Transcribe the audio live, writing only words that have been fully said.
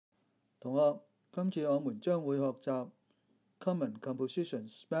同學，今次我們將會學習 Common Composition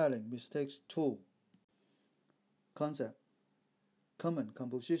Spelling Mistakes 2 Concept Common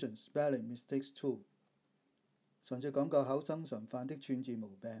Composition Spelling Mistakes 2。 上次講過考生常犯的串字毛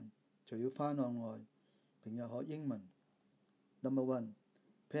病，除了翻案外，平日學英文。Number 1.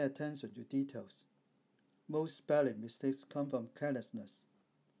 Pay attention to details. Most spelling mistakes come from carelessness.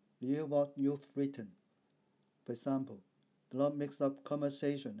 Review what you've written. For example, do not mix up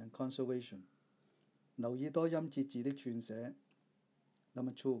conversation and conservation. 留意多音節字的串寫。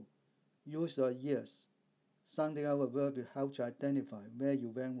Number 2. Use your ears. Sounding out a word will help to identify where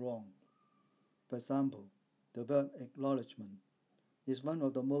you went wrong. For example, the word acknowledgement is one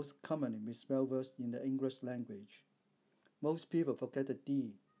of the most commonly misspelled words in the English language. Most people forget the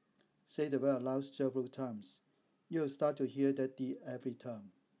D. Say the word aloud several times. You'll start to hear that D every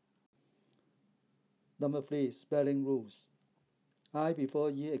time. Number 3. Spelling rules. I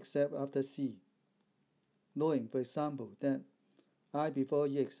before E except after C. Knowing, for example, that I before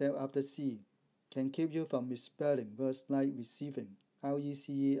E except after C can keep you from misspelling words like receiving,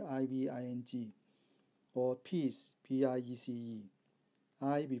 L-E-C-E-I-V-I-N-G, or peace, P-I-E-C-E,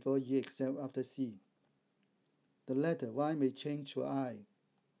 I before E except after C. The letter Y may change to I.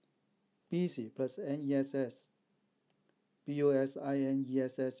 Busy plus N-E-S-S,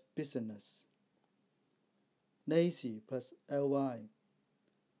 B-U-S-I-N-E-S-S, business. Lazy plus L-Y,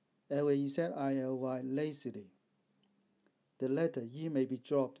 L-A-Z-I-L-Y, lazily. The letter E may be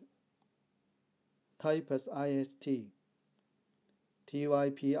dropped. Type plus I-S-T,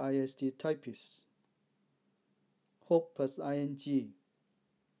 T-Y-P-I-S-T, typist. Hope plus I-N-G,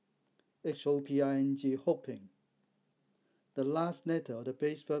 H-O-P-I-N-G, hoping. The last letter of the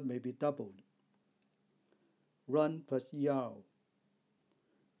base verb may be doubled. Run plus ER,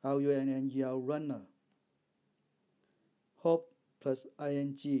 R-U-N-N-E-R, runner. Hop plus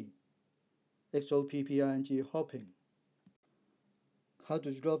ing, H-O-P-P-I-N-G, hopping. How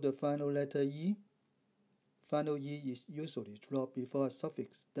to drop the final letter E? Final E is usually dropped before a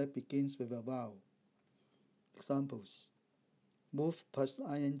suffix that begins with a vowel. Examples: move plus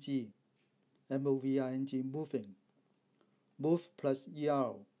ing, M-O-V-I-N-G, moving. Move plus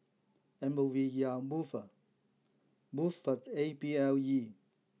ER, M-O-V-E-R, mover. Move plus A-B-L-E,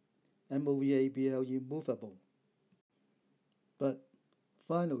 M-O-V-A-B-L-E, movable. But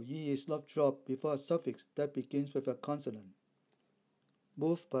final E is not dropped before a suffix that begins with a consonant.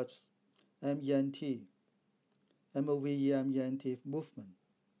 Move plus M-E-N-T, M-O-V-E-M-E-N-T, movement.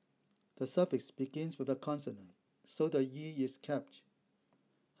 The suffix begins with a consonant, so the E is kept.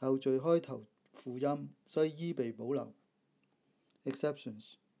 後綴開頭輔音，所以 E 被保留。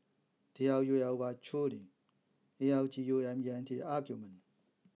Exceptions: T-R-U-L-Y, truly, A-R-G-U-M-E-N-T, argument.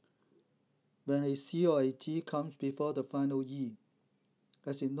 When a C or a G comes before the final E,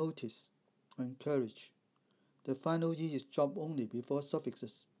 as in notice or encourage, the final E is dropped only before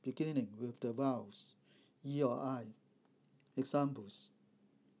suffixes beginning with the vowels E or I. Examples: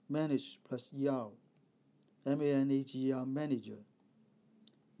 manage plus ER, M-A-N-A-G-E-R, manager.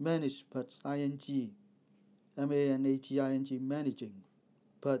 Manage plus ing, M-A-N-A-G-I-N-G, managing.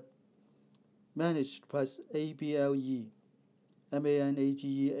 But manage plus A-B-L-E,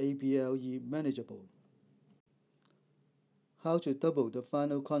 M-A-N-A-G-E-A-B-L-E, manageable. How to double the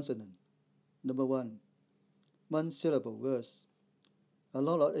final consonant? Number 1. One-syllable words. A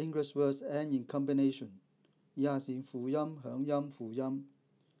lot of English words end in combination. 以下是輔音、響音、輔音。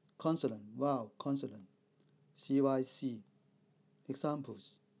Consonant, vowel, consonant. CYC.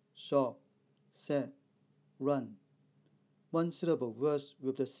 Examples: shop, set, run. One-syllable words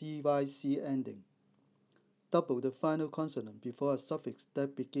with the CYC ending. Double the final consonant before a suffix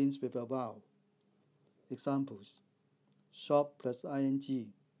that begins with a vowel. Examples: shop plus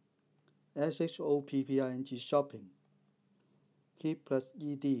ing, S-H-O-P-P-I-N-G, shopping. Keep plus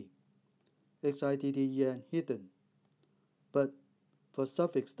ed, H-I-D-D-E-N, hidden. But for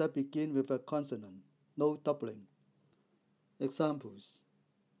suffix that begin with a consonant, no doubling. Examples: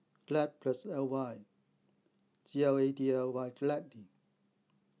 glad plus ly, G-L-A-D-L-Y, gladly.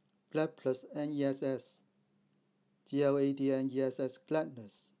 Glad plus N-E-S-S, G-L-A-D-N-E-S-S,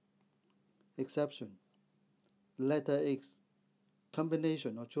 gladness. Exception: letter X,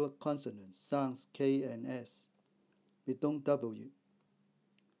 combination of two consonants, sounds K and S. We don't double it.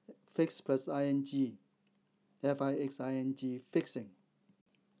 Fix plus ing, F-I-X-I-N-G, fixing.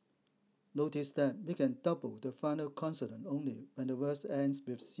 Notice that we can double the final consonant only when the word ends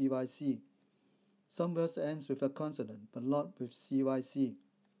with CYC. Some words ends with a consonant but not with CYC.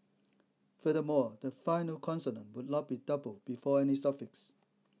 Furthermore, the final consonant would not be doubled before any suffix.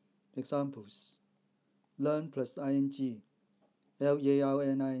 Examples: learn plus ing,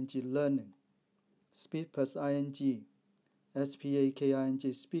 L-E-A-R-N-I-N-G, learning. Speak plus ing,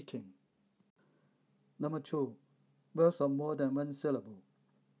 S-P-A-K-I-N-G, speaking. Number 2. Words of more than one syllable.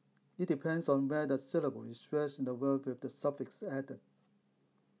 It depends on where the syllable is stressed in the word with the suffix added.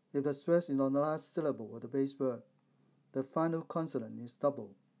 If the stress is on the last syllable of the base word, the final consonant is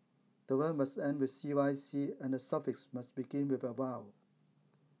double. The word must end with CYC and the suffix must begin with a vowel.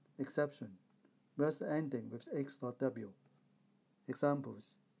 Exception: words ending with X or W.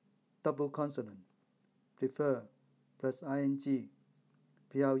 Examples: double consonant, prefer plus ing,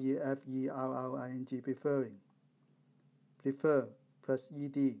 preferring, preferring. Prefer plus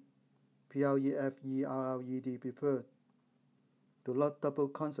ed, preferred, preferred. Do not double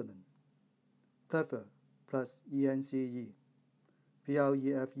consonant. Prefer plus ence,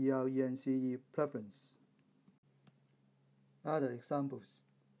 preference, preference. Other examples: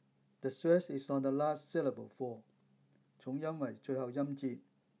 the stress is on the last syllable for, 重音為最後音節。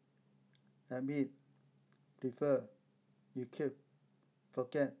admit, prefer, equip,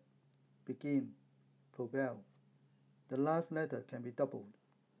 forget, begin, propel. The last letter can be doubled.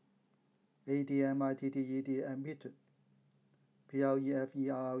 admitted, admitted. preferred,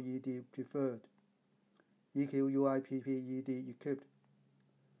 preferred. equipped, equipped.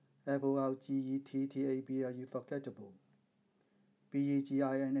 forgettable, forgettable.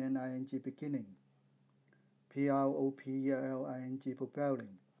 beginning, beginning. propelling,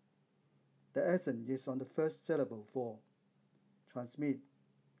 propelling. The accent is on the first syllable for transmit,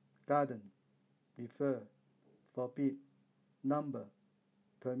 garden, refer, forbid, number,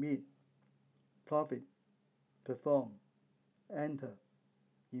 permit, profit, perform, enter,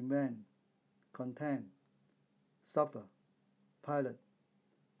 invent, content, suffer, pilot.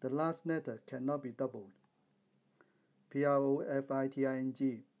 The last letter cannot be doubled.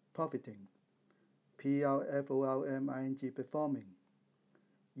 profiting, profiting. performing, performing.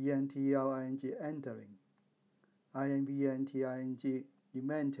 entering, entering. inventing,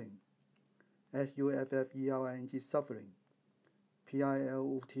 inventing. suffering, suffering.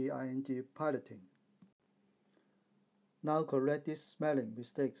 piloting, piloting. Now correct these spelling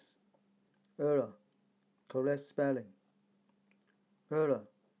mistakes. Error, correct spelling. Error,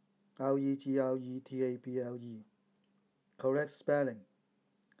 regretable. Correct spelling,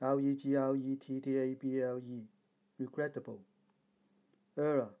 regretable. Regrettable.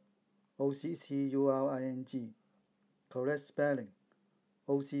 Error, occurring. Correct spelling,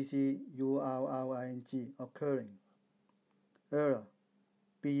 occurring. Occurring. Error,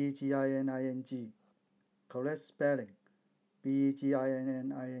 beginning. Correct spelling,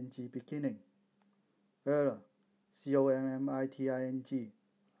 beginning. Beginning. Error, committing.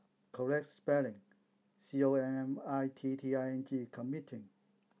 Correct spelling, committing. Committing.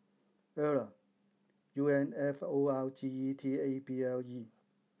 Error, unforgettable.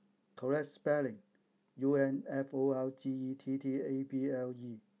 Correct spelling,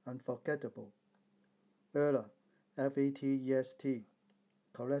 unforgettable. Unforgettable. Error, fast.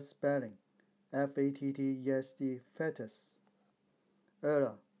 Correct spelling, fast. Fetus.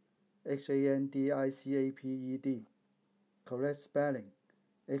 Error, handicaped. Correct spelling,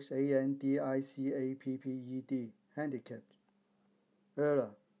 handicaped. Handicapped.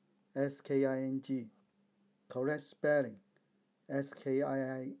 Error, sking. Correct spelling,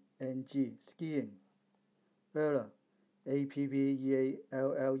 skiing. Skiing. Error,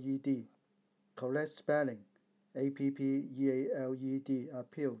 appealed. Correct spelling, appealed.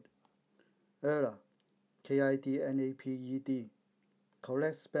 Appealed. Error, kidnapped.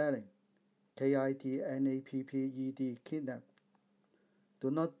 Correct spelling, kidnapped. Kidnapped. Do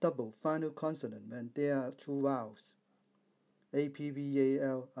not double final consonant when there are two vowels.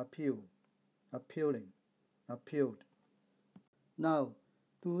 appeal, appeal. Appealing, appealed. Now,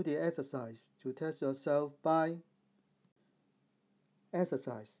 do the exercise to test yourself by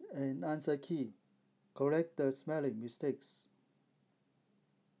exercise and answer key. Correct the spelling mistakes.